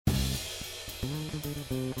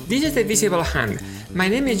This is The Visible Hand. My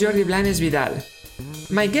name is Jordi Blanes Vidal.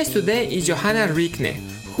 My guest today is Johanna Rickne,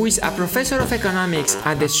 who is a professor of economics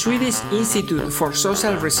at the Swedish Institute for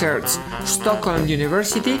Social Research, Stockholm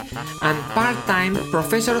University, and part-time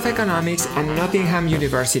professor of economics at Nottingham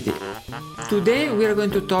University. Today we are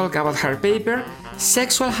going to talk about her paper,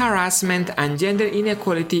 Sexual Harassment and Gender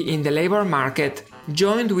Inequality in the Labor Market,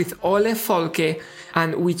 joined with Ole Folke,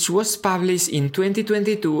 and which was published in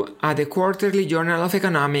 2022 at the Quarterly Journal of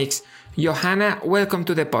Economics. Johanna, welcome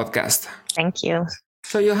to the podcast. Thank you.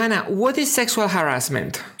 So Johanna, what is sexual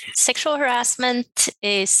harassment? Sexual harassment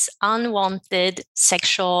is unwanted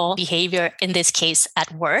sexual behavior, in this case at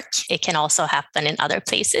work. It can also happen in other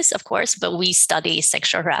places, of course, but we study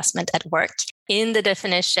sexual harassment at work. In the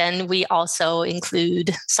definition, we also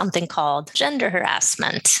include something called gender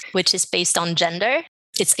harassment, which is based on gender.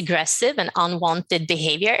 It's aggressive and unwanted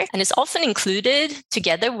behavior, and it's often included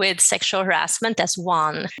together with sexual harassment as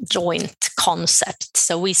one joint concept.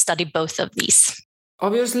 So we study both of these.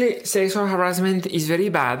 Obviously, sexual harassment is very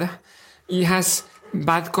bad. It has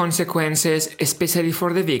bad consequences, especially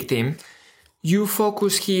for the victim. You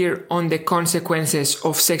focus here on the consequences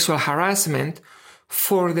of sexual harassment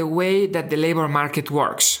for the way that the labor market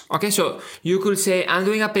works. Okay, so you could say, I'm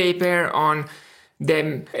doing a paper on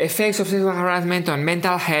the effects of sexual harassment on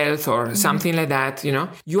mental health or something like that, you know.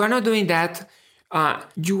 You are not doing that.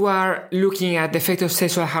 You are looking at the effect of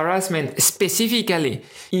sexual harassment specifically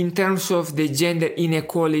in terms of the gender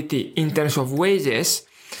inequality in terms of wages.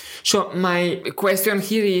 So my question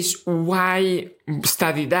here is, why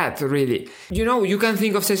study that really? You know, you can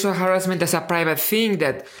think of sexual harassment as a private thing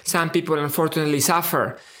that some people unfortunately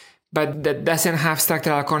suffer, but that doesn't have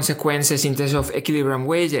structural consequences in terms of equilibrium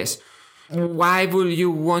wages. Why would you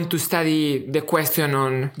want to study the question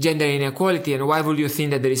on gender inequality, and why would you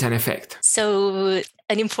think that there is an effect? So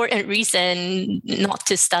an important reason not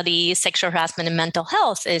to study sexual harassment and mental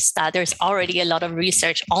health is that there's already a lot of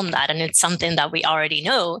research on that, and it's something that we already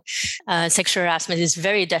know. Sexual harassment is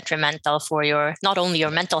very detrimental for not only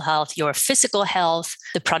your mental health, your physical health,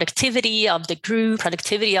 the productivity of the group,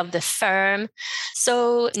 productivity of the firm.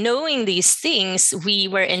 So knowing these things, we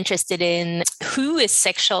were interested in who is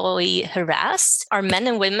sexually harassed. Are men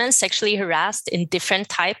and women sexually harassed in different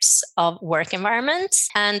types of work environments?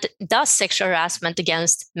 And does sexual harassment against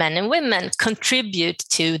men and women contribute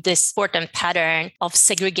to this important pattern of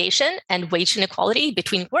segregation and wage inequality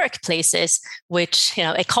between workplaces, which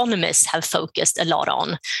economists have focused a lot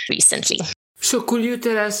on recently? So could you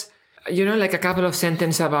tell us, like a couple of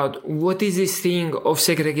sentences about what is this thing of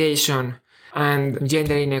segregation and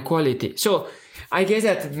gender inequality? So I guess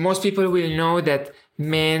that most people will know that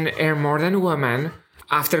men earn more than women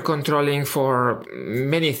after controlling for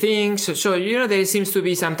many things. So, there seems to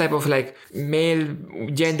be some type of male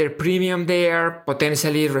gender premium there,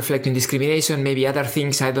 potentially reflecting discrimination, maybe other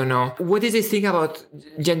things, I don't know. What is this thing about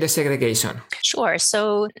gender segregation? Sure.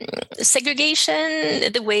 So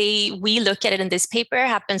segregation, the way we look at it in this paper,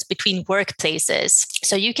 happens between workplaces.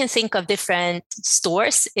 So you can think of different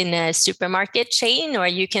stores in a supermarket chain, or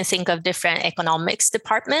you can think of different economics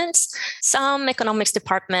departments. Some economics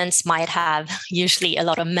departments might have usually a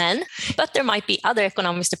lot of men, but there might be other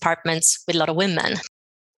economics departments with a lot of women.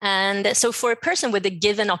 And so for a person with a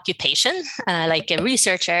given occupation, like a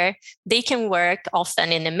researcher, they can work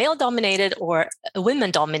often in a male-dominated or a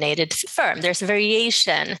women-dominated firm. There's a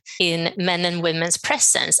variation in men and women's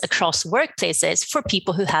presence across workplaces for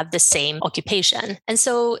people who have the same occupation. And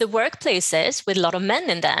so the workplaces with a lot of men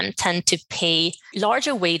in them tend to pay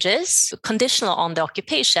larger wages, conditional on the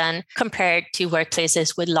occupation, compared to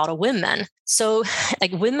workplaces with a lot of women. So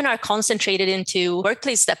women are concentrated into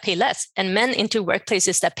workplaces that pay less and men into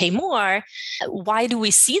workplaces that pay more. Why do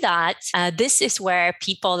we see that? This is where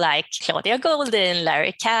people like Claudia Golden,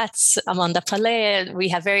 Larry Katz, Amanda Palais, we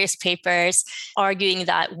have various papers arguing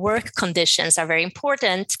that work conditions are very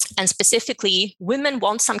important. And specifically, women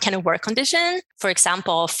want some kind of work condition, for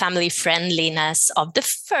example, family friendliness of the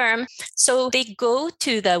firm. So they go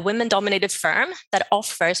to the women-dominated firm that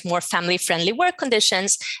offers more family-friendly work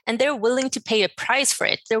conditions, and they're willing to pay a price for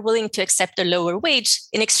it. They're willing to accept a lower wage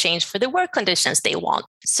in exchange for the work conditions they want.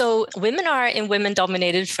 So women are in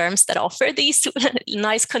women-dominated firms that offer these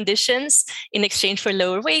nice conditions in exchange for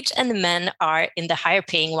lower wage, and the men are in the higher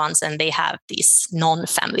paying ones, and they have these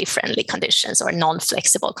non-family friendly conditions or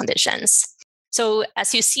non-flexible conditions. So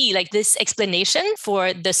as you see, this explanation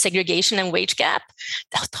for the segregation and wage gap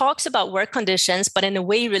talks about work conditions, but in a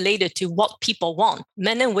way related to what people want.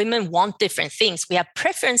 Men and women want different things. We have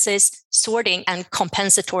preferences sorting and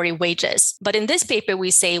compensatory wages. But in this paper,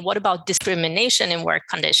 we say, what about discrimination in work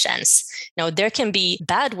conditions? There can be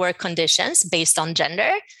bad work conditions based on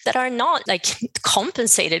gender that are not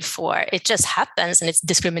compensated for. It just happens, and it's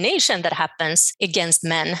discrimination that happens against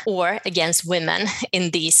men or against women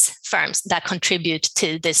in these firms that contribute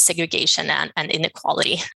to this segregation and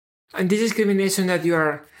inequality. And this discrimination that you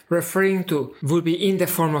are referring to would be in the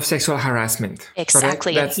form of sexual harassment.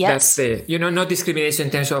 Exactly. Correct? Yes. That's the, not discrimination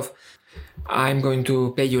in terms of I'm going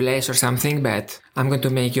to pay you less or something, but I'm going to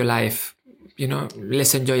make your life,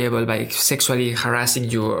 less enjoyable by sexually harassing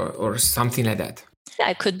you or something like that. Yeah,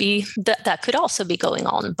 it could be that could also be going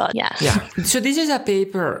on, but yeah. Yeah. So this is a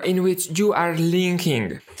paper in which you are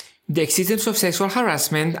linking the existence of sexual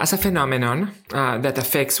harassment as a phenomenon that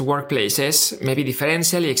affects workplaces, maybe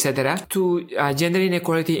differentially, etc., to gender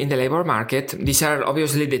inequality in the labor market. These are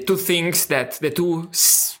obviously the two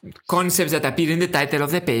concepts that appear in the title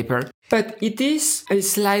of the paper. But it is a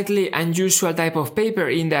slightly unusual type of paper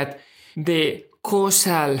in that the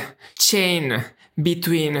causal chain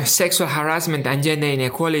between sexual harassment and gender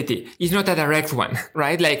inequality is not a direct one,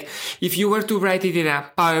 right? Like if you were to write it in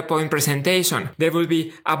a PowerPoint presentation, there will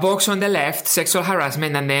be a box on the left, sexual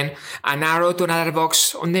harassment, and then an arrow to another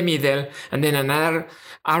box on the middle, and then another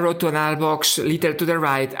arrow to another box little to the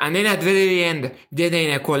right, and then at the very end, gender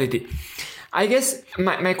inequality. I guess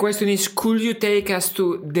my question is, could you take us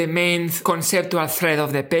to the main conceptual thread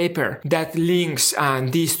of the paper that links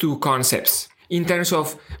these two concepts? In terms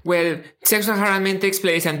of, sexual harassment takes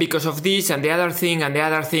place, and because of this and the other thing and the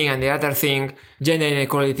other thing and the other thing, gender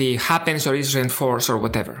inequality happens or is reinforced or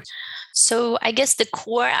whatever. So I guess the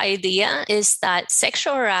core idea is that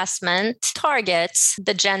sexual harassment targets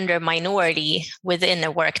the gender minority within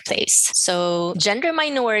a workplace. So gender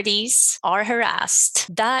minorities are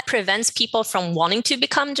harassed. That prevents people from wanting to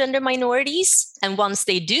become gender minorities. And once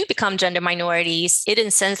they do become gender minorities, it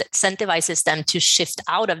incentivizes them to shift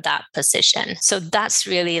out of that position. So that's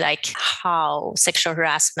really how sexual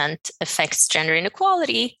harassment affects gender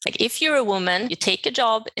inequality. If you're a woman, you take a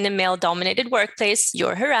job in a male-dominated workplace,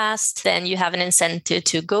 you're harassed, then you have an incentive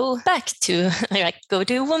to go back to go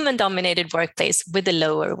to a woman-dominated workplace with a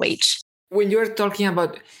lower wage. When you're talking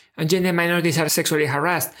about gender minorities are sexually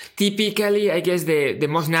harassed, typically, I guess the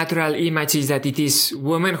most natural image is that it is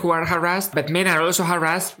women who are harassed, but men are also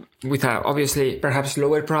harassed with obviously perhaps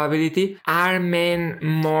lower probability. Are men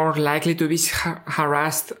more likely to be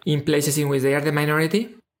harassed in places in which they are the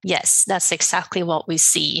minority? Yes, that's exactly what we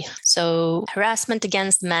see. So harassment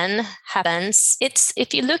against men happens.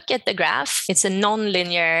 If you look at the graph, it's a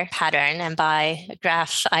non-linear pattern. And by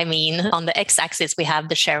graph, I mean on the x-axis, we have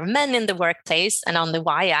the share of men in the workplace. And on the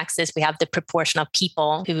y-axis, we have the proportion of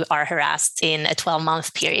people who are harassed in a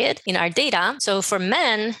 12-month period in our data. So for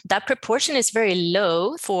men, that proportion is very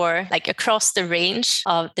low for across the range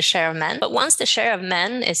of the share of men. But once the share of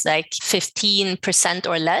men is 15%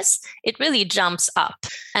 or less, it really jumps up.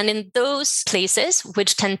 And in those places,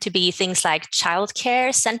 which tend to be things like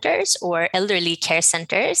childcare centers or elderly care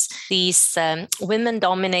centers, these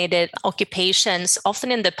women-dominated occupations, often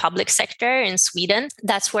in the public sector in Sweden,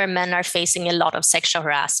 that's where men are facing a lot of sexual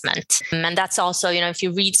harassment. And that's also, if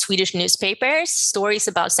you read Swedish newspapers, stories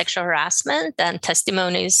about sexual harassment and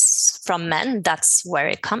testimonies from men, that's where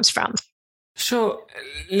it comes from. So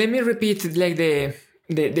let me repeat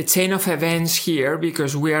the chain of events here,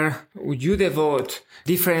 because you devote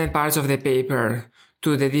different parts of the paper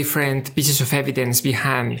to the different pieces of evidence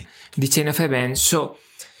behind the chain of events. So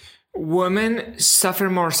women suffer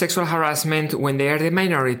more sexual harassment when they are the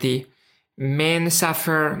minority. Men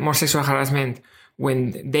suffer more sexual harassment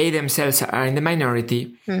when they themselves are in the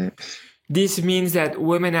minority. This means that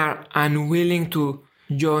women are unwilling to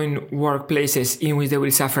join workplaces in which they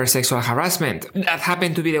will suffer sexual harassment that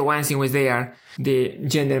happen to be the ones in which they are the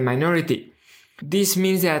gender minority. This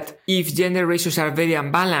means that if gender ratios are very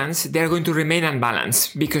unbalanced, they're going to remain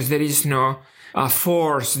unbalanced because there is no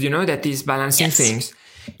force, that is balancing things.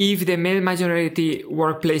 If the male majority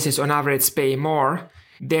workplaces on average pay more,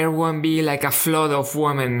 there won't be a flood of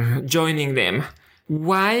women joining them.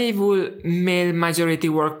 Why will male majority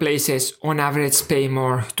workplaces on average pay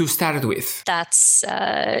more to start with? That's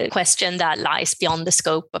a question that lies beyond the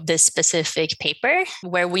scope of this specific paper.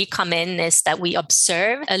 Where we come in is that we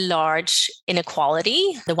observe a large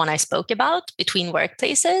inequality, the one I spoke about, between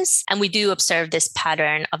workplaces. And we do observe this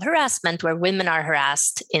pattern of harassment where women are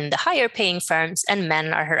harassed in the higher paying firms and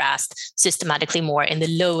men are harassed systematically more in the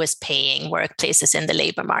lowest paying workplaces in the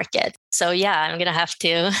labor market. So yeah, I'm going to have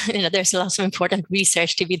to, there's lots of important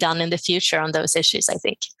research to be done in the future on those issues, I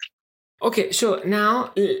think. Okay, so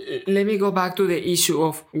now let me go back to the issue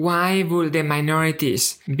of why would the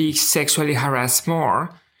minorities be sexually harassed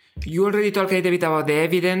more? You already talked a little bit about the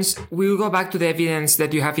evidence. We'll go back to the evidence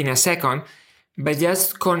that you have in a second. But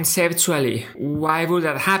just conceptually, why would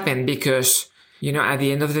that happen? Because, at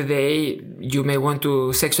the end of the day, you may want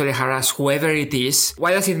to sexually harass whoever it is.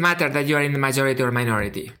 Why does it matter that you are in the majority or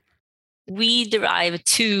minority? We derive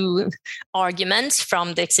two arguments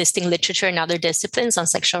from the existing literature in other disciplines on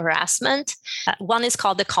sexual harassment. One is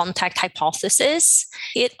called the contact hypothesis.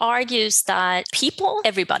 It argues that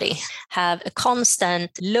everybody, have a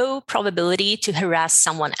constant low probability to harass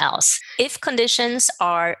someone else. If conditions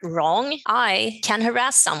are wrong, I can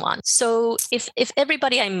harass someone. So if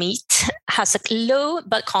everybody I meet has a low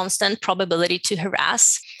but constant probability to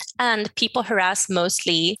harass, and people harass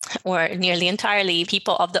mostly or nearly entirely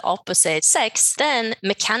people of the opposite sex, then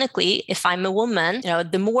mechanically, if I'm a woman,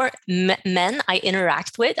 the more men I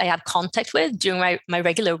interact with, I have contact with during my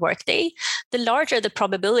regular workday, the larger the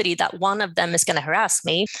probability that one of them is going to harass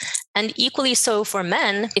me. And equally so for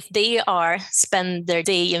men, if they spend their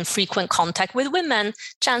day in frequent contact with women,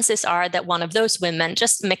 chances are that one of those women,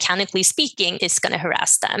 just mechanically speaking, is going to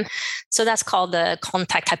harass them. So that's called the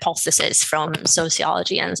contact hypothesis from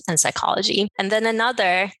sociology and psychology. And then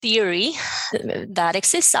another theory that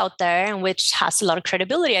exists out there, and which has a lot of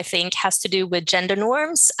credibility, I think, has to do with gender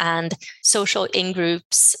norms and social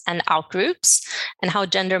in-groups and out-groups, and how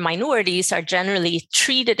gender minorities are generally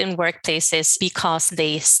treated in workplaces because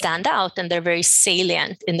they stand out and they're very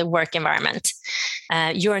salient in the work environment.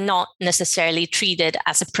 You're not necessarily treated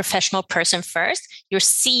as a professional person first. You're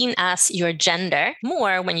seen as your gender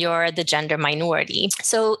more when you're the gender minority.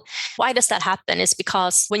 So why does that happen? Is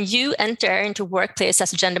because when you enter into workplace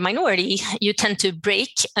as a gender minority, you tend to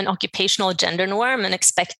break an occupational gender norm, an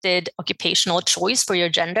expected occupational choice for your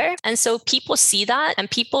gender. And so people see that, and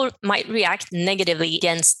people might react negatively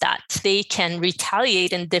against that. They can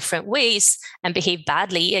retaliate in different ways and behave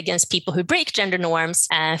badly against people who break gender norms.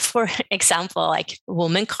 For example, like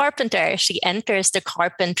woman carpenter, she enters the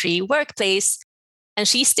carpentry workplace and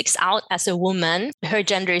she sticks out as a woman. Her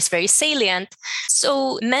gender is very salient.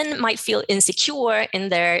 So men might feel insecure in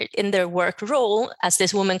their work role as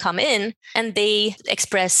this woman come in, and they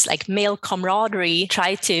express like male camaraderie,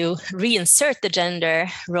 try to reinsert the gender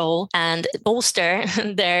role and bolster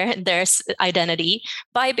their identity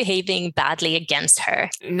by behaving badly against her.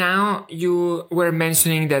 Now you were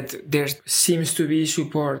mentioning that there seems to be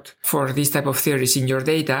support for this type of theories in your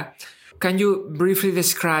data. Can you briefly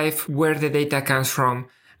describe where the data comes from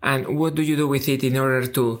and what do you do with it in order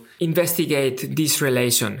to investigate this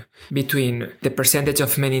relation between the percentage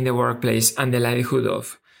of men in the workplace and the likelihood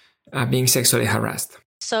of being sexually harassed?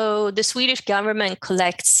 So the Swedish government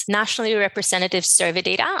collects nationally representative survey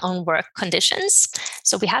data on work conditions.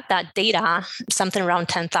 So we have that data, something around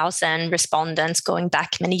 10,000 respondents going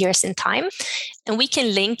back many years in time. And we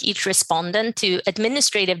can link each respondent to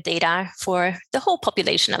administrative data for the whole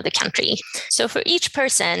population of the country. So for each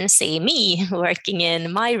person, say me, working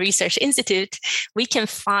in my research institute, we can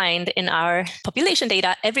find in our population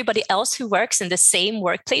data everybody else who works in the same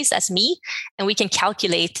workplace as me, and we can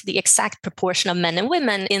calculate the exact proportion of men and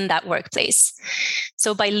women in that workplace.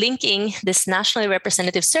 So by linking this nationally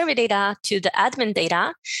representative survey data to the admin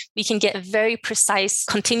data, we can get a very precise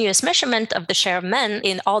continuous measurement of the share of men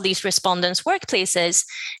in all these respondents' workplaces.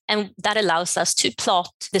 And that allows us to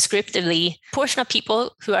plot descriptively a portion of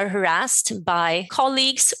people who are harassed by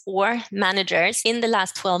colleagues or managers in the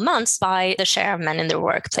last 12 months by the share of men in their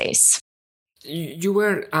workplace. You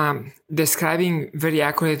were describing very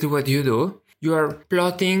accurately what you do. You are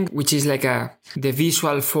plotting, which is like the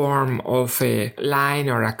visual form of a line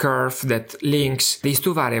or a curve that links these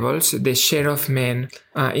two variables, the share of men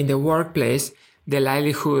in the workplace, the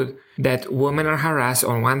likelihood that women are harassed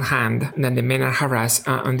on one hand, and the men are harassed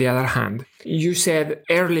on the other hand. You said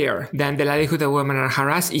earlier that the likelihood that women are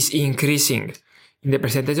harassed is increasing. In the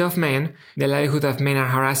percentage of men, the likelihood of men are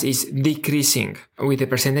harassed is decreasing with the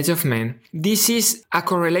percentage of men. This is a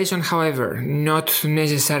correlation, however, not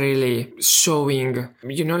necessarily showing,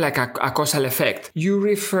 like a causal effect. You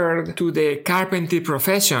referred to the carpentry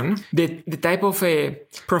profession, the type of a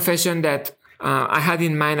profession that I had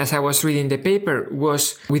in mind as I was reading the paper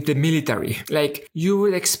was with the military. Like you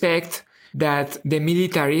would expect that the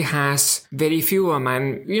military has very few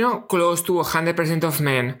women, close to 100% of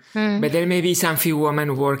men, but there may be some few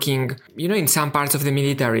women working, in some parts of the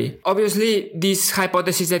military. Obviously, this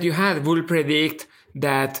hypothesis that you had will predict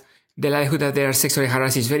that the likelihood that they are sexually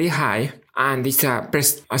harassed is very high, and it's,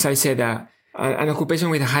 as I said, an occupation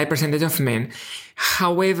with a high percentage of men.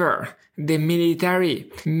 However, the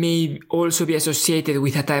military may also be associated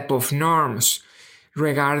with a type of norms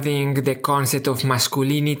regarding the concept of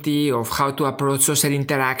masculinity, of how to approach social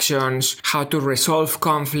interactions, how to resolve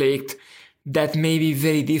conflict, that may be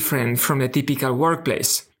very different from the typical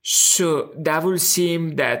workplace. So that would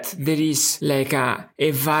seem that there is like a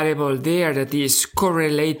variable there that is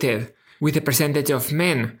correlated with the percentage of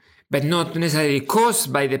men, but not necessarily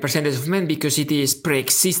caused by the percentage of men, because it is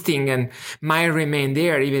pre-existing and might remain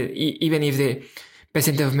there even if the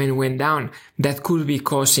percentage of men went down. That could be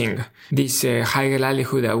causing this higher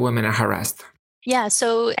likelihood that women are harassed. Yeah,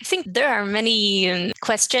 so I think there are many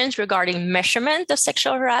questions regarding measurement of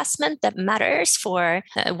sexual harassment that matters for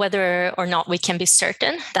whether or not we can be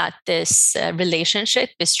certain that this relationship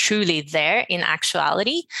is truly there in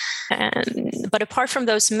actuality. But apart from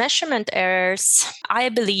those measurement errors, I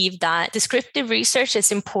believe that descriptive research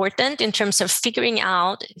is important in terms of figuring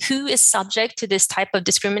out who is subject to this type of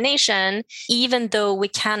discrimination, even though we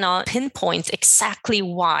cannot pinpoint exactly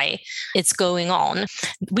why it's going on.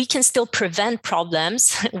 We can still prevent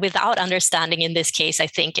problems without understanding, in this case, I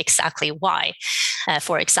think, exactly why,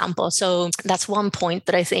 for example. So that's one point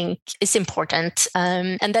that I think is important.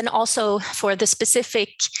 And then also for the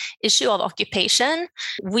specific issue of occupation,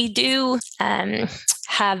 we do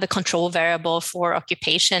have a control variable for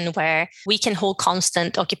occupation where we can hold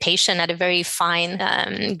constant occupation at a very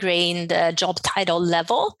fine-grained job title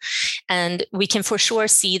level. And we can for sure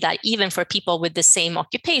see that even for people with the same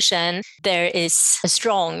occupation, there is a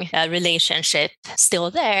strong relationship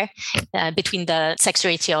still there between the sex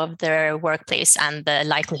ratio of their workplace and the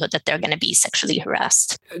likelihood that they're going to be sexually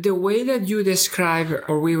harassed. The way that you describe,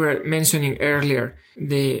 or we were mentioning earlier,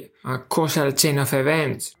 the causal chain of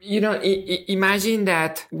events, imagine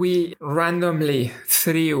that we randomly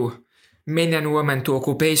threw men and women to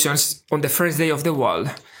occupations on the first day of the world,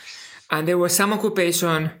 and there was some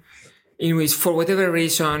occupation in which, for whatever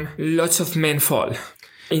reason, lots of men fall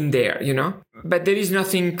in there, But there is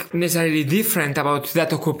nothing necessarily different about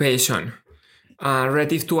that occupation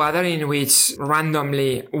relative to other in which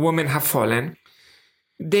randomly women have fallen.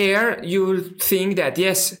 There, you will think that,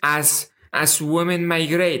 yes, as women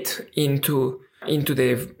migrate into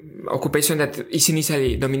the occupation that is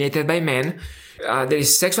initially dominated by men, there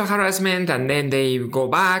is sexual harassment, and then they go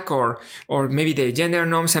back, or maybe the gender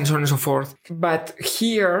norms and so on and so forth. But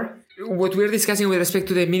here, what we're discussing with respect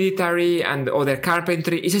to the military and other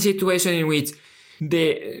carpentry is a situation in which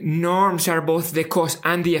the norms are both the cause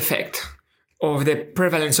and the effect of the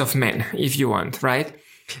prevalence of men, if you want, right?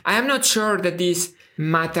 I am not sure that this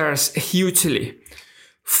matters hugely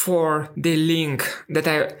for the link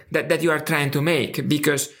that you are trying to make,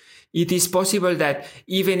 because it is possible that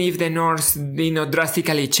even if the norms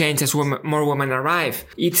drastically change as more women arrive,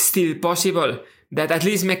 it's still possible that, at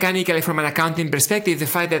least mechanically from an accounting perspective, the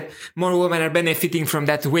fact that more women are benefiting from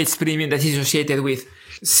that wage premium that is associated with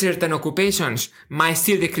certain occupations might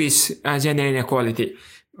still decrease gender inequality.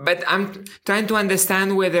 But I'm trying to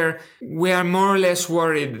understand whether we are more or less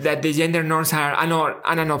worried that the gender norms are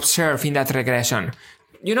unobserved in that regression.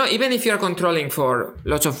 Even if you're controlling for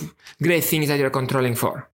lots of great things that you're controlling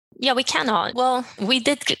for. Yeah, we cannot. Well, we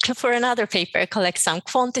did, for another paper, collect some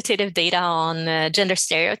quantitative data on gender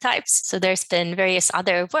stereotypes. So there's been various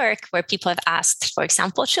other work where people have asked, for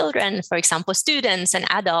example, children, for example, students and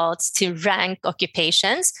adults, to rank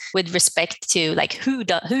occupations with respect to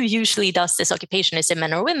who usually does this occupation. Is it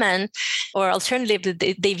men or women? Or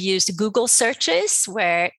alternatively, they've used Google searches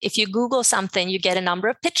where if you Google something, you get a number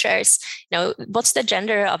of pictures. What's the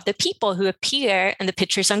gender of the people who appear in the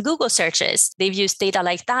pictures on Google searches? They've used data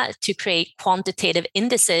like that to create quantitative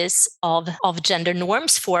indices of gender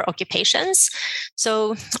norms for occupations.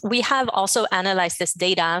 So we have also analyzed this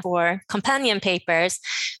data for companion papers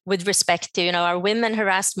with respect to, are women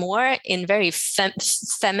harassed more in very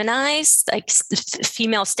feminized,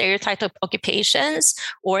 female stereotyped occupations,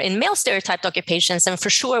 or in male stereotyped occupations? And for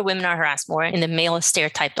sure, women are harassed more in the male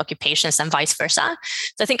stereotyped occupations and vice versa.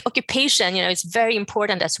 So I think occupation, is very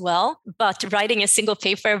important as well. But writing a single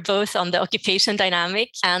paper both on the occupation dynamic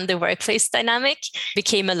and the workplace dynamic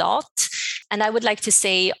became a lot. And I would like to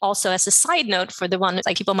say also, as a side note, for the one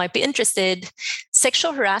people might be interested,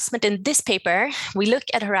 sexual harassment in this paper, we look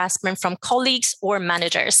at harassment from colleagues or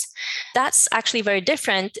managers. That's actually very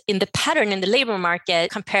different in the pattern in the labor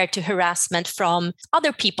market compared to harassment from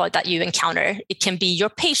other people that you encounter. It can be your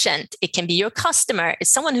patient, it can be your customer, it's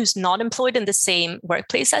someone who's not employed in the same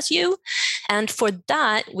workplace as you. And for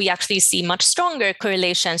that, we actually see much stronger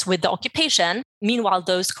correlations with the occupation. Meanwhile,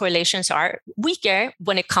 those correlations are weaker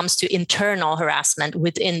when it comes to internal harassment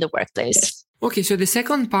within the workplace. Okay, so the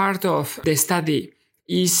second part of the study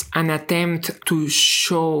is an attempt to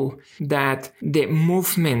show that the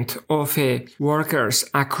movement of workers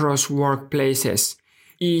across workplaces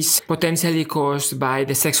is potentially caused by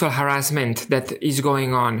the sexual harassment that is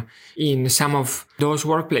going on in some of those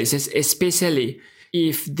workplaces, especially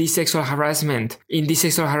if in this sexual harassment,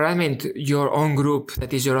 your own group,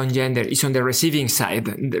 that is your own gender, is on the receiving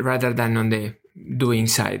side rather than on the doing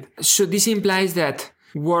side. So this implies that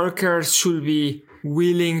workers should be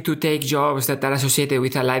willing to take jobs that are associated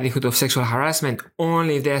with a likelihood of sexual harassment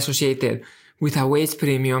only if they're associated with a wage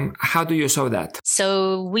premium. How do you solve that?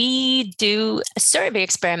 So we do a survey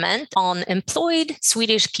experiment on employed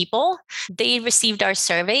Swedish people. They received our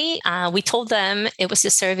survey. We told them it was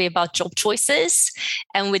a survey about job choices.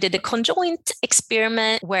 And we did a conjoint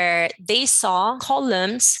experiment where they saw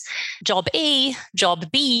columns, job A,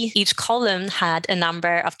 job B. Each column had a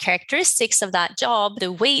number of characteristics of that job,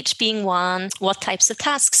 the wage being one, what types of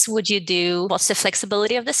tasks would you do, what's the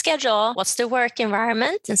flexibility of the schedule, what's the work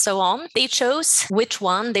environment, and so on. They chose which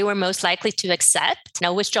one they were most likely to accept,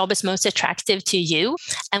 which job is most attractive to you.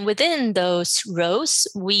 And within those rows,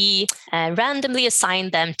 we randomly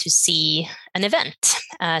assigned them to see an event,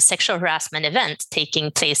 a sexual harassment event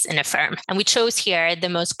taking place in a firm. And we chose here the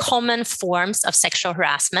most common forms of sexual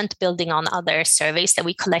harassment, building on other surveys that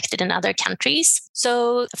we collected in other countries.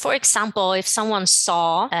 So, for example, if someone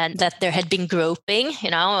saw that there had been groping,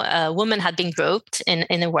 a woman had been groped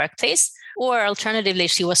in a workplace, or alternatively,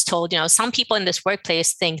 she was told, some people in this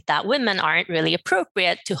workplace think that women aren't really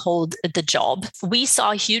appropriate to hold the job. We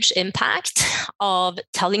saw a huge impact of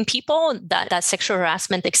telling people that sexual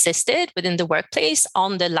harassment existed within the workplace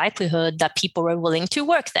on the likelihood that people were willing to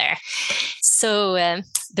work there. So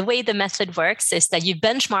the way the method works is that you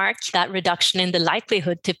benchmark that reduction in the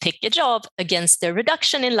likelihood to pick a job against the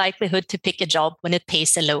reduction in likelihood to pick a job when it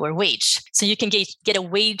pays a lower wage. So you can get a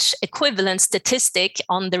wage equivalent statistic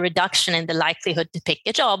on the reduction in the likelihood to pick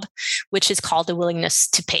a job, which is called the willingness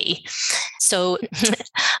to pay. So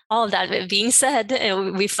all of that being said,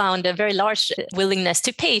 we found a very large willingness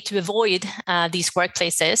to pay to avoid these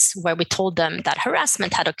workplaces where we told them that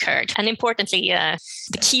harassment had occurred. And importantly,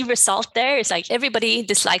 the key result there is everybody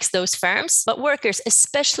dislikes those firms, but workers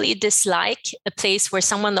especially dislike a place where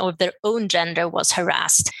someone of their own gender was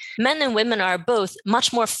harassed. Men and women are both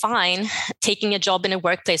much more fine taking a job in a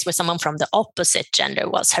workplace where someone from the opposite gender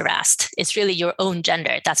was harassed. It's really your own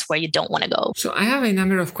gender. That's where you don't want to go. So I have a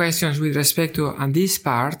number of questions with respect to this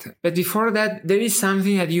part. But before that, there is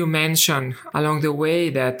something that you mentioned along the way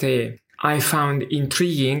that I found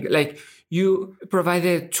intriguing. You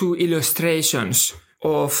provided two illustrations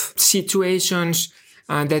of situations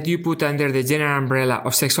that you put under the general umbrella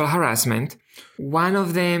of sexual harassment. One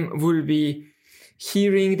of them will be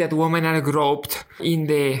hearing that women are groped in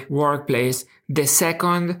the workplace. The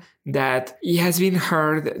second, that it has been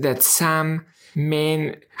heard that some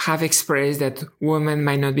men have expressed that women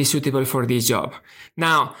might not be suitable for this job.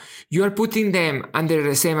 Now, you are putting them under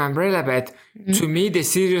the same umbrella, but to me, the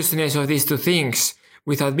seriousness of these two things,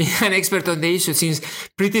 without being an expert on the issue, seems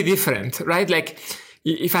pretty different, right?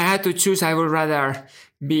 If I had to choose, I would rather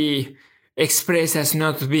be expressed as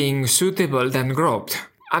not being suitable than groped.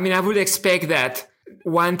 I would expect that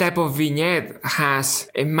one type of vignette has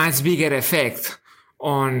a much bigger effect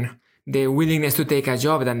on the willingness to take a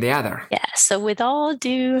job than the other. Yeah, so with all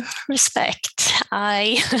due respect,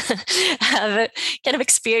 I have kind of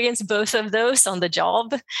experienced both of those on the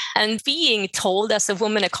job. And being told as a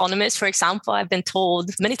woman economist, for example, I've been told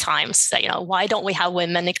many times that, why don't we have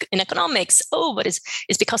women in economics? Oh, but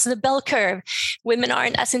it's because of the bell curve. Women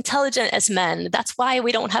aren't as intelligent as men. That's why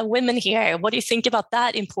we don't have women here. What do you think about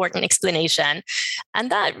that important explanation?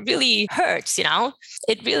 And that really hurts,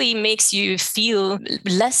 It really makes you feel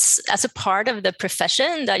less as a part of the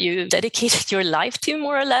profession that you dedicated your life to,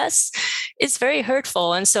 more or less. It's very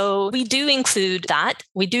hurtful. And so we do include that.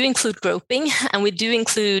 We do include groping, and we do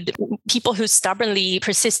include people who stubbornly,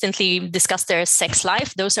 persistently discuss their sex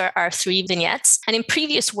life. Those are our 3 vignettes. And in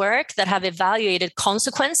previous work that have evaluated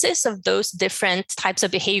consequences of those different types of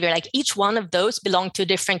behavior, each one of those belong to a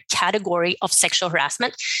different category of sexual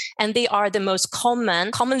harassment. And they are the most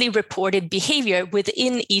commonly reported behavior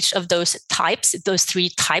within each of those types, those 3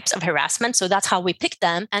 types of harassment. So that's how we pick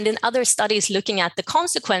them. And in other studies looking at the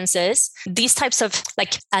consequences, these types of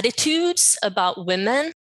attitudes about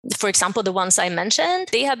women, for example, the ones I mentioned,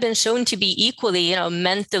 they have been shown to be equally,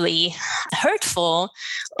 mentally hurtful,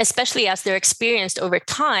 especially as they're experienced over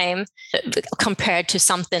time compared to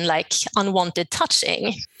something like unwanted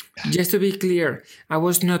touching. Just to be clear, I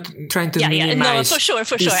was not trying to minimize no, for sure.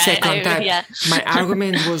 the second type. Yeah. My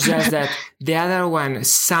argument was just that the other one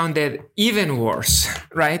sounded even worse,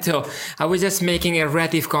 right? So I was just making a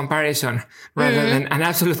relative comparison rather than an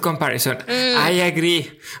absolute comparison. I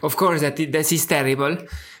agree, of course, that this is terrible.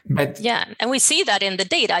 But yeah, and we see that in the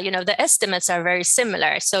data, the estimates are very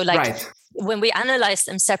similar. So when we analyze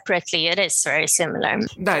them separately, it is very similar.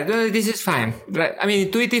 Right, this is fine. Right. I mean,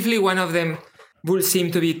 intuitively, one of them would seem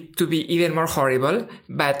to be even more horrible,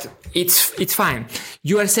 but it's fine.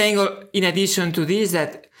 You are saying, in addition to this,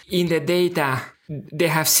 that in the data they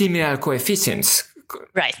have similar coefficients.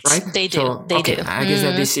 Right? They do. So, they do. I guess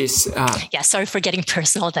that this is. Sorry for getting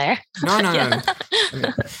personal there. No.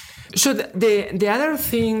 So the other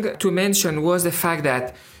thing to mention was the fact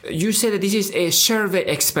that you said that this is a survey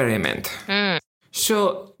experiment.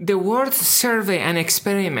 So the words survey and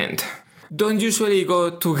experiment don't usually go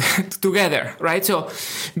together, right? So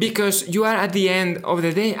because you are at the end of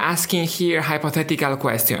the day asking here hypothetical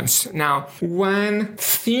questions. Now, one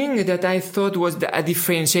thing that I thought was a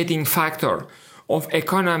differentiating factor of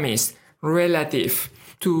economists relative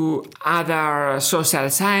to other social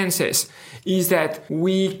sciences is that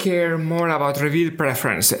we care more about revealed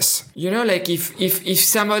preferences. Like if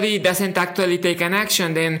somebody doesn't actually take an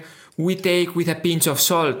action, then we take with a pinch of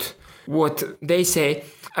salt what they say.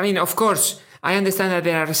 I mean, of course, I understand that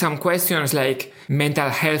there are some questions like mental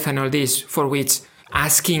health and all this for which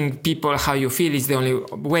asking people how you feel is the only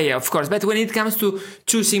way, of course. But when it comes to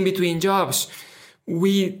choosing between jobs,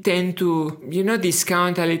 we tend to,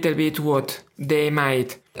 discount a little bit what they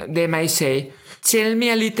might say. Tell me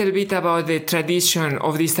a little bit about the tradition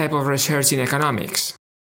of this type of research in economics.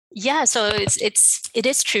 Yeah, so it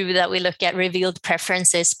is true that we look at revealed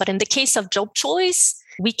preferences, but in the case of job choice,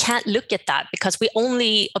 we can't look at that because we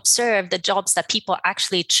only observe the jobs that people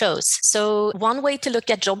actually chose. So one way to look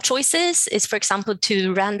at job choices is, for example,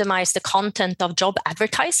 to randomize the content of job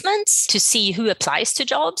advertisements to see who applies to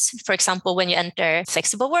jobs. For example, when you enter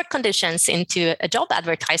flexible work conditions into a job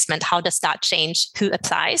advertisement, how does that change who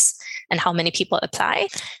applies and how many people apply?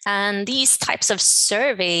 And these types of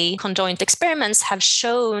survey conjoint experiments have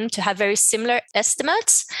shown to have very similar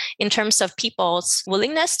estimates in terms of people's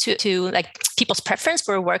willingness to like people's preference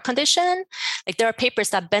for a work condition. Like there are papers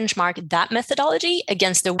that benchmark that methodology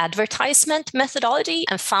against the advertisement methodology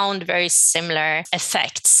and found very similar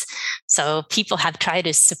effects. So people have tried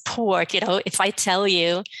to support, if I tell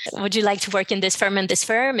you, would you like to work in this firm and this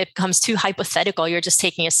firm? It becomes too hypothetical. You're just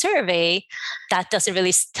taking a survey. That doesn't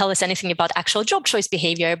really tell us anything about actual job choice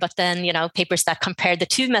behavior. But then, papers that compare the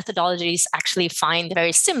two methodologies actually find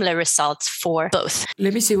very similar results for both.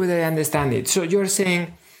 Let me see whether I understand it. So you're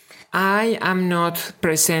saying, I am not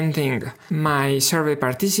presenting my survey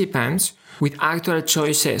participants with actual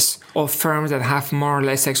choices of firms that have more or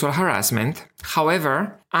less sexual harassment.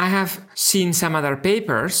 However, I have seen some other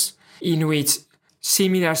papers in which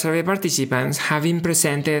similar survey participants have been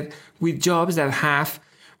presented with jobs that have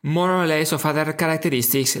more or less of other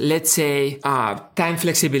characteristics, let's say time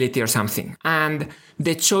flexibility or something. And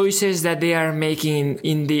the choices that they are making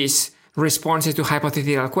in these responses to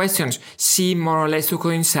hypothetical questions seem more or less to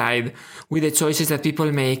coincide with the choices that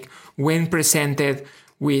people make when presented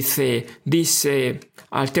with these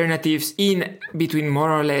alternatives in between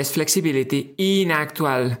more or less flexibility in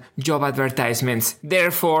actual job advertisements.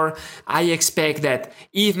 Therefore, I expect that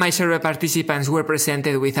if my survey participants were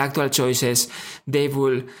presented with actual choices, they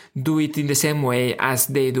will do it in the same way as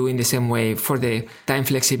they do in the same way for the time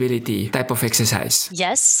flexibility type of exercise.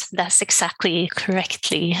 Yes, that's exactly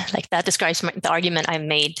correctly. Like that describes the argument I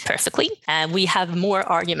made perfectly. We have more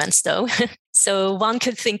arguments though. So one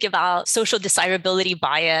could think about social desirability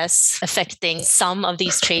bias affecting some of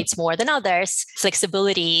these traits more than others.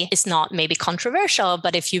 Flexibility is not maybe controversial,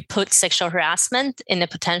 but if you put sexual harassment in a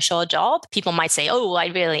potential job, people might say, oh, I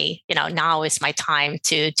really, now is my time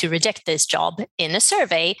to reject this job in a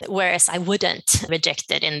survey, whereas I wouldn't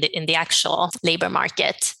reject it in the actual labor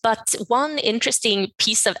market. But one interesting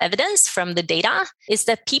piece of evidence from the data is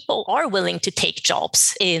that people are willing to take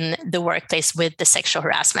jobs in the workplace with the sexual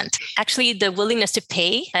harassment. Actually, the willingness to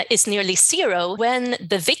pay is nearly zero when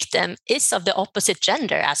the victim is of the opposite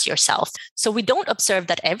gender as yourself. So we don't observe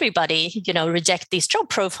that everybody, reject these job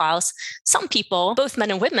profiles. Some people, both men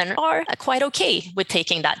and women, are quite okay with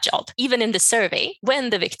taking that job, even in the survey, when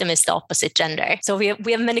the victim is the opposite gender. So we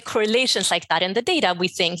have many correlations like that in the data. We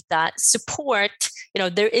think that support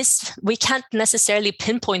we can't necessarily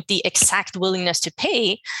pinpoint the exact willingness to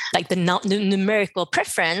pay, like the numerical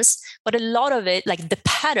preference, but a lot of it, like the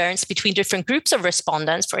patterns between different groups of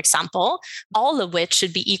respondents, for example, all of which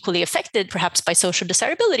should be equally affected perhaps by social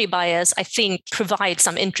desirability bias, I think provide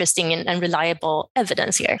some interesting and reliable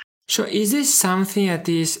evidence here. So is this something that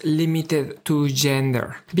is limited to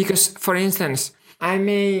gender? Because, for instance, I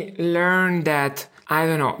may learn that, I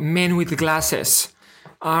don't know, men with glasses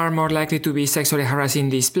are more likely to be sexually harassed in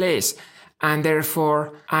this place. And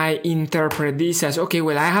therefore, I interpret this as, okay,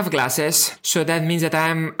 well, I have glasses, so that means that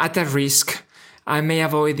I'm at a risk. I may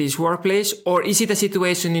avoid this workplace. Or is it a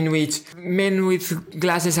situation in which men with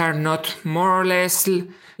glasses are not more or less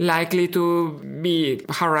likely to be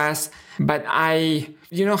harassed, but I,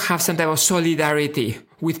 have some type of solidarity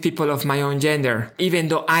with people of my own gender, even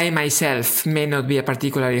though I myself may not be a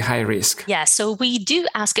particularly high risk? Yeah, so we do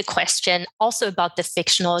ask a question also about the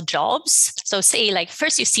fictional jobs. So say like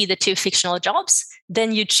first you see the two fictional jobs,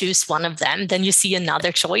 then you choose one of them, then you see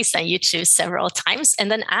another choice and you choose several times.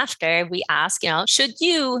 And then after we ask, should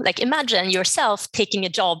you imagine yourself taking a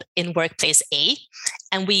job in workplace A?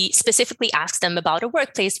 And we specifically asked them about a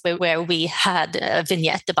workplace where we had a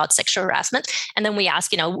vignette about sexual harassment. And then we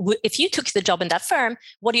ask, if you took the job in that firm,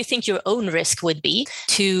 what do you think your own risk would be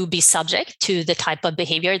to be subject to the type of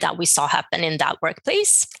behavior that we saw happen in that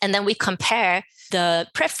workplace? And then we compare the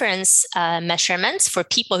preference measurements for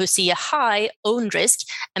people who see a high own risk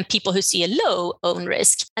and people who see a low own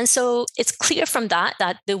risk. And so it's clear from that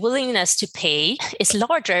the willingness to pay is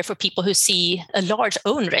larger for people who see a large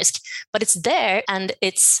own risk, but it's there and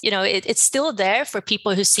it's still there for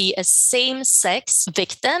people who see a same-sex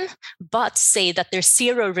victim, but say that there's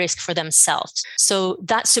zero risk for themselves. So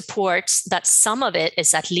that supports that some of it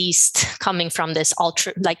is at least coming from this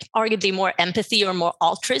arguably more empathy or more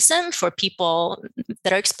altruism for people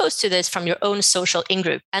that are exposed to this from your own social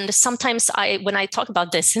in-group. And sometimes when I talk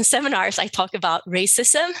about this in seminars, I talk about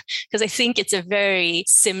racism because I think it's a very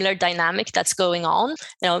similar dynamic that's going on.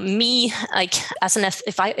 Me,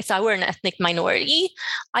 if I were an ethnic minority,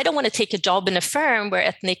 I don't want to take a job in a firm where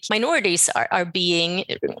ethnic minorities are being,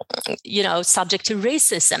 subject to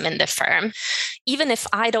racism in the firm. Even if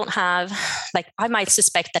I don't have, I might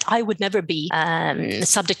suspect that I would never be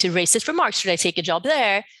subject to racist remarks should I take a job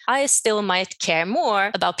there, I still might care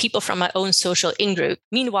more about people from my own social in-group.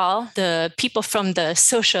 Meanwhile, the people from the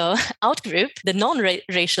social out-group, the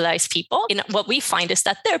non-racialized people, what we find is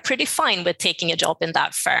that they're pretty fine with taking a job in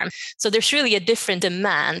that firm. So there's really a different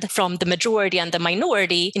demand from the majority and the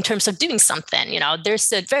minority in terms of doing something.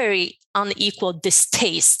 There's a very unequal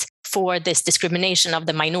distaste for this discrimination of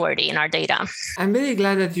the minority in our data. I'm very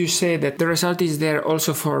glad that you say that the result is there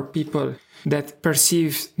also for people that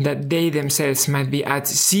perceive that they themselves might be at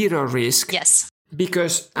zero risk. Yes.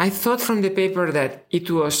 Because I thought from the paper that it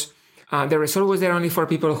was, the result was there only for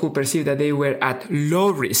people who perceived that they were at low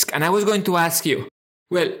risk. And I was going to ask you,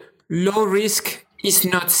 well, low risk is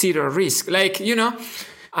not zero risk.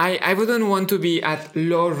 I wouldn't want to be at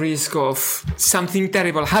low risk of something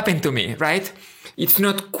terrible happen to me, right? It's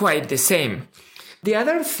not quite the same. The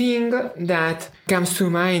other thing that comes to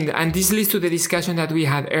mind, and this leads to the discussion that we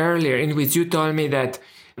had earlier, in which you told me that,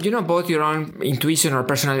 both your own intuition or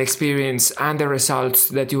personal experience and the results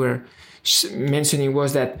that you were mentioning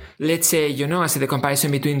was that, let's say, as the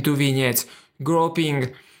comparison between two vignettes,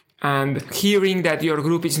 groping and hearing that your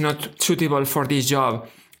group is not suitable for this job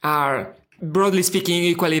are, broadly speaking,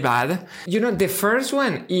 equally bad. The first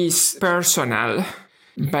one is personal,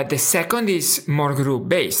 but the second is more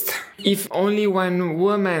group-based. If only one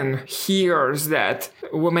woman hears that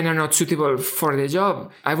women are not suitable for the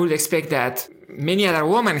job, I would expect that many other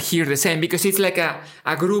women hear the same, because it's like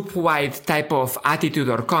a group-wide type of attitude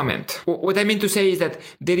or comment. What I mean to say is that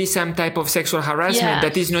there is some type of sexual harassment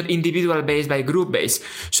that is not individual-based but group-based.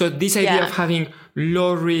 So this idea of having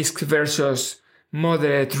low risk versus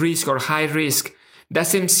moderate risk or high risk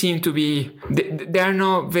doesn't seem to be, there are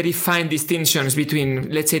no very fine distinctions between,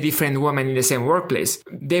 let's say, different women in the same workplace.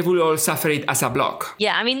 They will all suffer it as a block.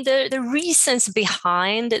 Yeah, I mean, the reasons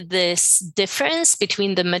behind this difference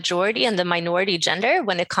between the majority and the minority gender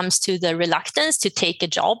when it comes to the reluctance to take a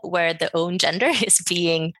job where the own gender is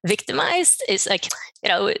being victimized is it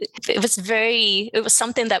was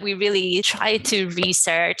something that we really tried to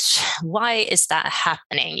research. Why is that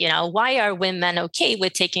happening? Why are women okay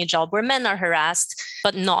with taking a job where men are harassed,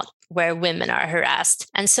 but not where women are harassed.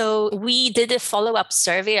 And so we did a follow-up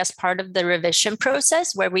survey as part of the revision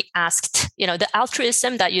process where we asked, the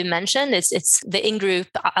altruism that you mentioned, it's the in-group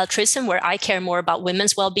altruism where I care more about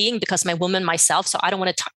women's well-being because I'm a woman myself. So I don't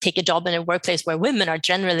want to take a job in a workplace where women are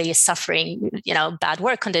generally suffering, bad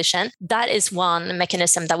work condition. That is one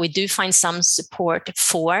mechanism that we do find some support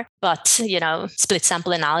for. But, split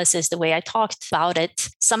sample analysis, the way I talked about it.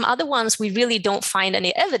 Some other ones we really don't find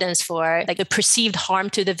any evidence for, like the perceived harm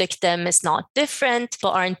to the victim is not different,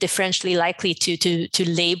 but aren't differentially likely to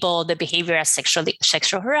label the behavior as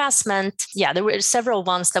sexual harassment. Yeah, there were several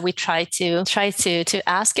ones that we tried to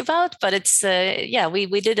ask about, but it's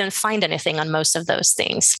we didn't find anything on most of those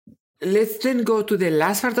things. Let's then go to the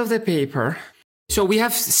last part of the paper. So we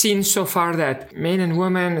have seen so far that men and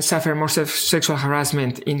women suffer more sexual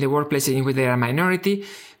harassment in the workplaces in which they are a minority,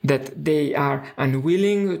 that they are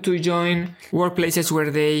unwilling to join workplaces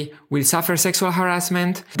where they will suffer sexual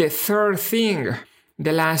harassment. The third thing,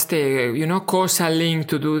 the last, causal link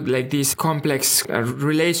to do like this complex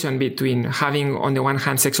relation between having on the one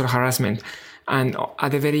hand sexual harassment and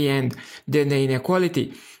at the very end, gender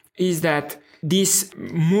inequality, is that this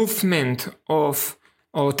movement of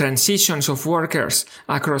or transitions of workers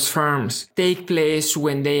across firms take place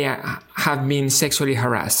when they have been sexually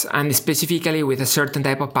harassed, and specifically with a certain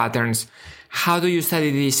type of patterns. How do you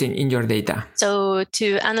study this in your data? So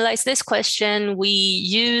to analyze this question, we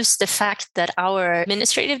use the fact that our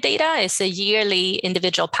administrative data is a yearly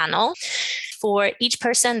individual panel. For each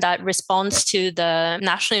person that responds to the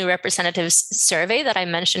nationally representative survey that I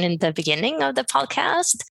mentioned in the beginning of the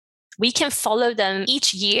podcast, we can follow them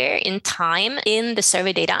each year in time in the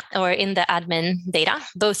survey data or in the admin data,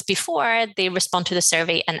 both before they respond to the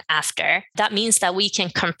survey and after. That means that we can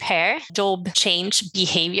compare job change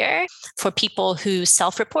behavior for people who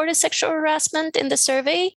self-reported sexual harassment in the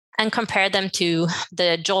survey and compare them to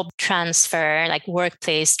the job transfer, like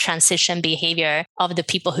workplace transition behavior of the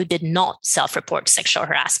people who did not self-report sexual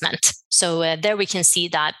harassment. So there we can see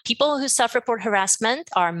that people who self-report harassment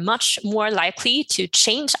are much more likely to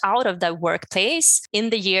change out of the workplace in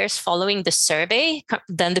the years following the survey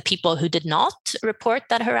than the people who did not report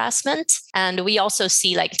that harassment. And we also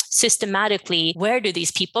see like systematically, where do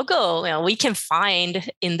these people go? We can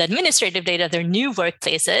find in the administrative data their new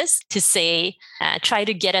workplaces to say, try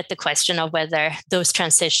to get at the question of whether those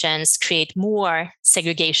transitions create more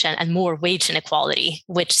segregation and more wage inequality,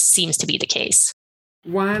 which seems to be the case.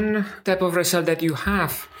 One type of result that you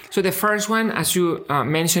have. So the first one, as you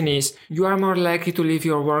mentioned, is you are more likely to leave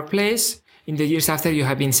your workplace in the years after you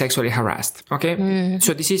have been sexually harassed. Okay?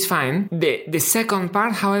 So this is fine. The second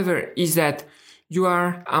part, however, is that you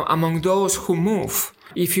are among those who move.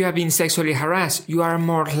 If you have been sexually harassed, you are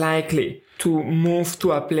more likely to move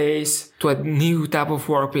to a place, to a new type of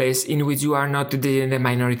workplace in which you are not the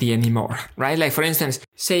minority anymore, right? Like for instance,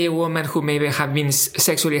 say a woman who maybe have been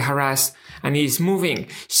sexually harassed and is moving,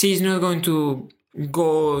 she's not going to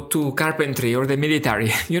go to carpentry or the military.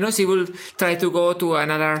 She will try to go to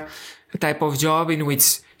another type of job in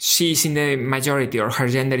which she's in the majority or her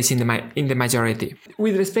gender is in the majority.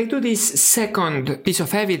 With respect to this second piece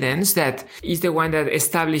of evidence, that is the one that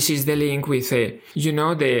establishes the link with,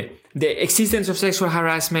 the existence of sexual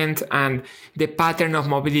harassment and the pattern of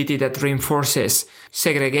mobility that reinforces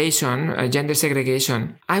segregation, gender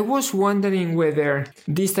segregation. I was wondering whether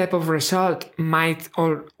this type of result might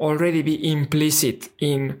already be implicit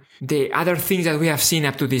in the other things that we have seen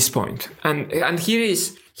up to this point. And here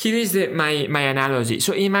is my analogy.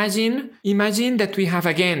 So imagine that we have,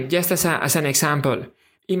 again, just as an example,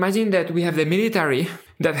 imagine that we have the military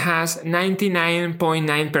that has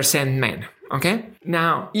 99.9% men. Okay?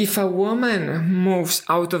 Now, if a woman moves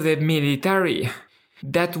out of the military,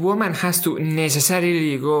 that woman has to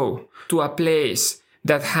necessarily go to a place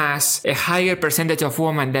that has a higher percentage of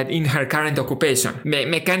women than in her current occupation.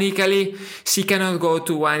 Mechanically, she cannot go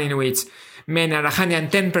to one in which men are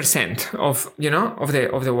 110%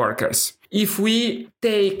 of the workers. If we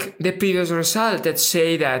take the previous result that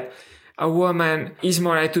say that a woman is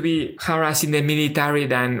more likely to be harassed in the military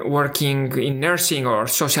than working in nursing or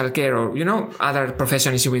social care or, other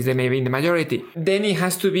professions in which they may be in the majority, then it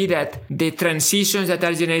has to be that the transitions that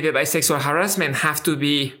are generated by sexual harassment have to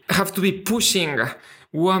be pushing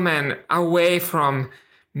women away from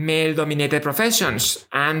male-dominated professions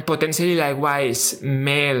and potentially likewise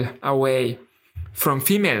male away from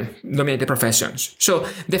female-dominated professions. So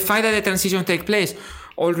the fact that the transition take place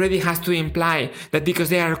already has to imply that because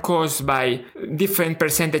they are caused by different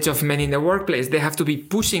percentage of men in the workplace, they have to be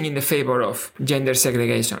pushing in the favor of gender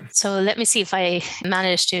segregation. So let me see if I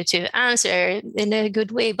managed to answer in a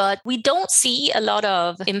good way, but we don't see a lot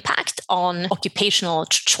of impact on occupational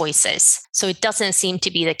choices. So it doesn't seem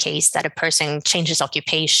to be the case that a person changes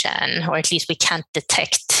occupation, or at least we can't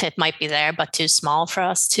detect. It might be there, but too small for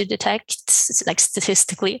us to detect, like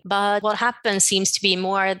statistically. But what happens seems to be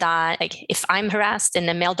more that, like, if I'm harassed in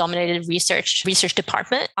a male-dominated research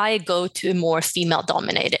department, I go to a more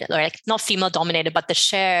female-dominated, or like not female-dominated, but the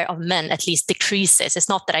share of men at least decreases. It's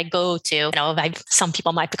not that I go to, some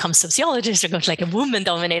people might become sociologists or go to like a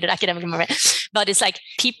woman-dominated academic environment, but it's like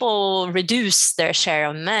people reduce their share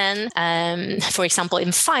of men. For example,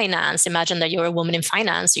 in finance, imagine that you're a woman in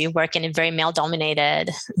finance, or you work in a very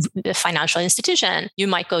male-dominated financial institution. You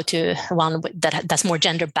might go to one that's more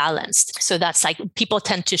gender balanced. So that's like people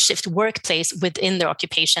tend to shift workplace within their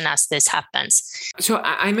occupation as this happens. So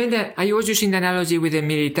I meant that I was using the analogy with the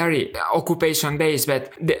military occupation base,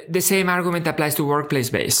 but the same argument applies to workplace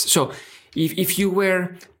base. So if you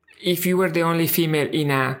were the only female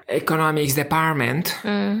in an economics department,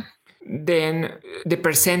 then the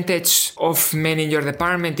percentage of men in your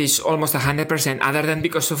department is almost 100%, other than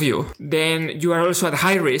because of you. Then you are also at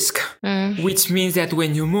high risk, which means that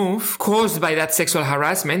when you move, caused by that sexual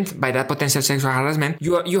harassment, by that potential sexual harassment,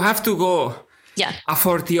 you have to go a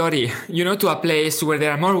fortiori, to a place where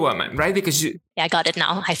there are more women, right? Because I got it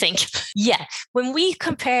now, I think. Yeah. When we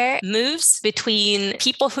compare moves between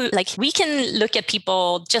people who, we can look at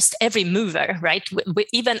people, just every mover, right?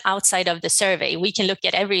 Even outside of the survey, we can look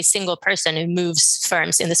at every single person who moves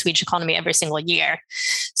firms in the Swedish economy every single year.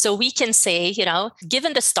 So we can say,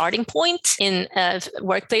 given the starting point in a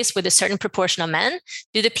workplace with a certain proportion of men,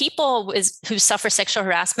 do the people who suffer sexual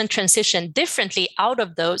harassment transition differently out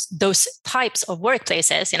of those types of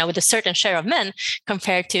workplaces, with a certain share of men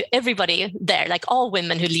compared to everybody there, like all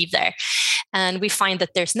women who leave there? And we find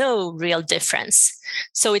that there's no real difference.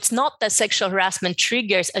 So it's not that sexual harassment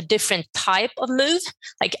triggers a different type of move.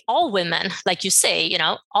 Like all women, like you say,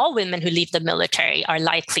 all women who leave the military are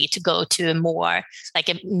likely to go to a more like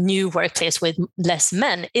a new workplace with less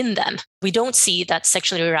men in them. We don't see that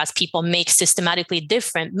sexually harassed people make systematically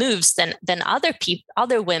different moves than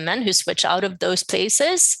other women who switch out of those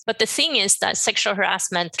places. But the thing is that sexual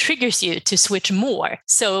harassment triggers you to switch more.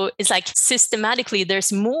 So it's like systematically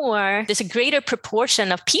there's a greater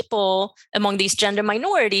proportion of people among these gender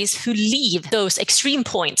minorities who leave those extreme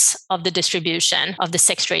points of the distribution of the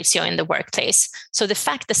sex ratio in the workplace. So the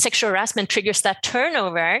fact that sexual harassment triggers that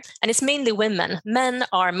turnover, and it's mainly women. Men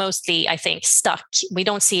are mostly, I think, stuck. We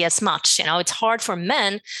don't see as much. It's hard for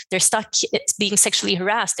men. They're stuck being sexually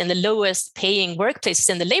harassed in the lowest paying workplaces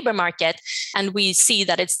in the labor market. And we see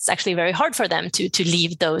that it's actually very hard for them to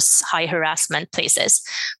leave those high harassment places.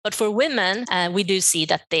 But for women, we do see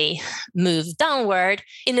that they move downward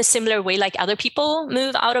in a similar way like other people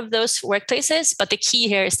move out of those workplaces. But the key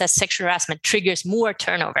here is that sexual harassment triggers more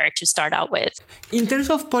turnover to start out with. In terms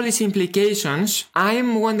of policy implications,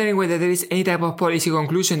 I'm wondering whether there is any type of policy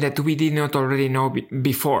conclusion that we did not already know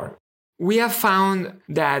before. We have found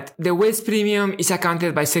that the wage premium is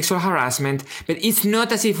accounted by sexual harassment, but it's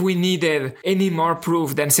not as if we needed any more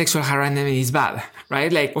proof than sexual harassment is bad,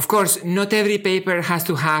 right? Of course, not every paper has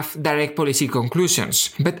to have direct policy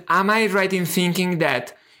conclusions. But am I right in thinking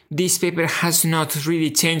that this paper has not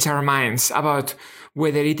really changed our minds about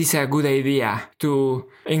whether it is a good idea to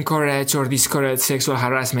encourage or discourage sexual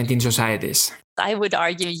harassment in societies? I would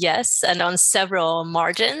argue yes, and on several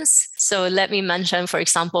margins. So let me mention, for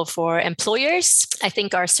example, for employers, I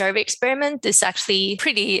think our survey experiment is actually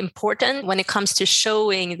pretty important when it comes to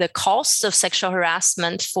showing the costs of sexual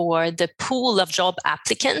harassment for the pool of job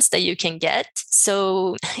applicants that you can get.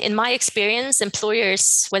 So in my experience,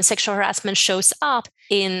 employers, when sexual harassment shows up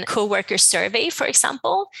in coworker survey, for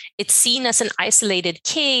example, it's seen as an isolated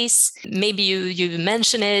case. Maybe you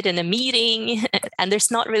mention it in a meeting and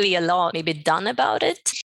there's not really a lot maybe done about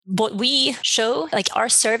it. What we show, our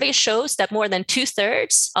survey shows that more than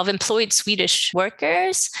 2/3 of employed Swedish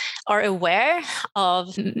workers are aware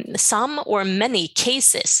of some or many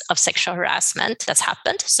cases of sexual harassment that's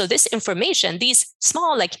happened. So this information, these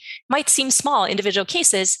small, might seem small individual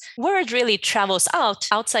cases, word really travels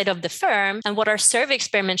outside of the firm. And what our survey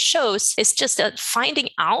experiment shows is just that finding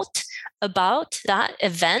out about that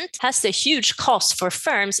event has a huge cost for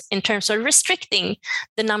firms in terms of restricting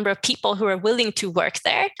the number of people who are willing to work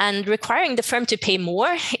there and requiring the firm to pay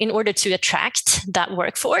more in order to attract that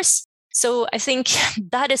workforce. So I think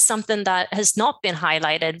that is something that has not been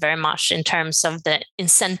highlighted very much in terms of the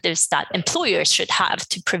incentives that employers should have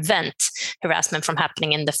to prevent harassment from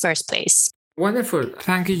happening in the first place. Wonderful.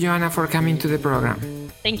 Thank you, Johanna, for coming to the program.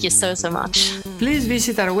 Thank you so much. Please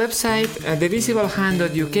visit our website,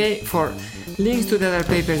 thevisiblehand.uk, for links to the other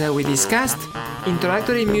papers that we discussed,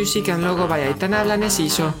 introductory music and logo by Aitana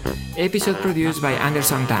Blanesiso, episode produced by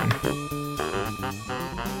Anderson Tan.